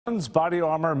Guns, body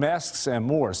armor, masks, and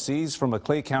more seized from a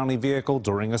Clay County vehicle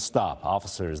during a stop.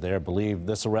 Officers there believe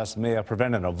this arrest may have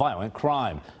prevented a violent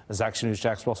crime. As Action News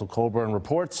Jack's Russell Colburn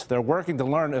reports, they're working to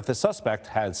learn if the suspect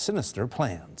had sinister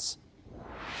plans.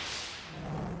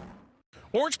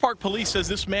 Orange Park Police says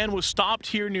this man was stopped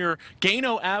here near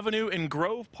Gano Avenue and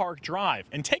Grove Park Drive.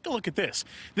 And take a look at this.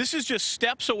 This is just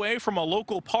steps away from a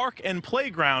local park and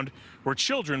playground where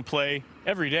children play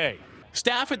every day.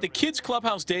 Staff at the Kids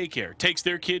Clubhouse Daycare takes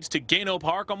their kids to Gano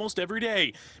Park almost every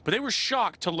day, but they were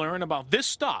shocked to learn about this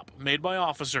stop made by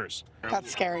officers. That's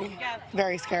scary,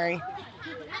 very scary,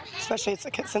 especially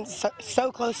since it's so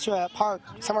close to a park,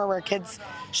 somewhere where kids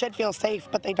should feel safe,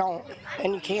 but they don't,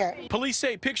 and you can't. Police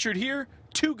say pictured here,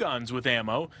 2 guns with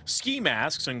ammo, ski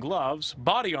masks and gloves,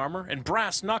 body armor, and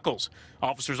brass knuckles.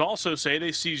 Officers also say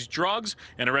they seized drugs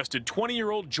and arrested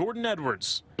 20-year-old Jordan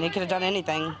Edwards. He could have done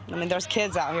anything. I mean, there's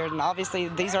kids out here, and obviously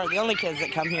these aren't the only kids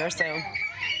that come here, so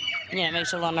yeah, it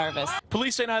makes you a little nervous.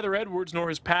 Police say neither Edwards nor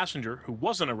his passenger, who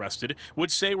wasn't arrested,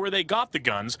 would say where they got the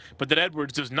guns, but that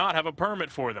Edwards does not have a permit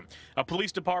for them. A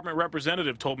police department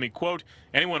representative told me, quote,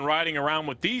 anyone riding around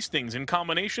with these things in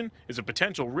combination is a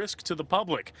potential risk to the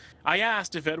public. I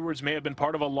asked if Edwards may have been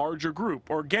part of a larger group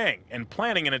or gang and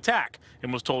planning an attack,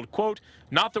 and was told, quote,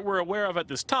 not that we're aware of at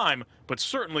this time, but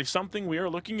certainly something we are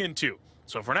looking into.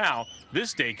 So for now,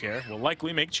 this daycare will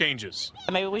likely make changes.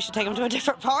 Maybe we should take him to a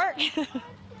different park.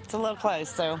 It's a little close,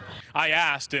 so. I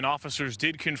asked, and officers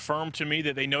did confirm to me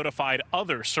that they notified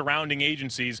other surrounding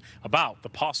agencies about the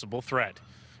possible threat.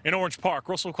 In Orange Park,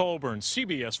 Russell Colburn,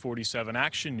 CBS 47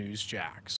 Action News Jax.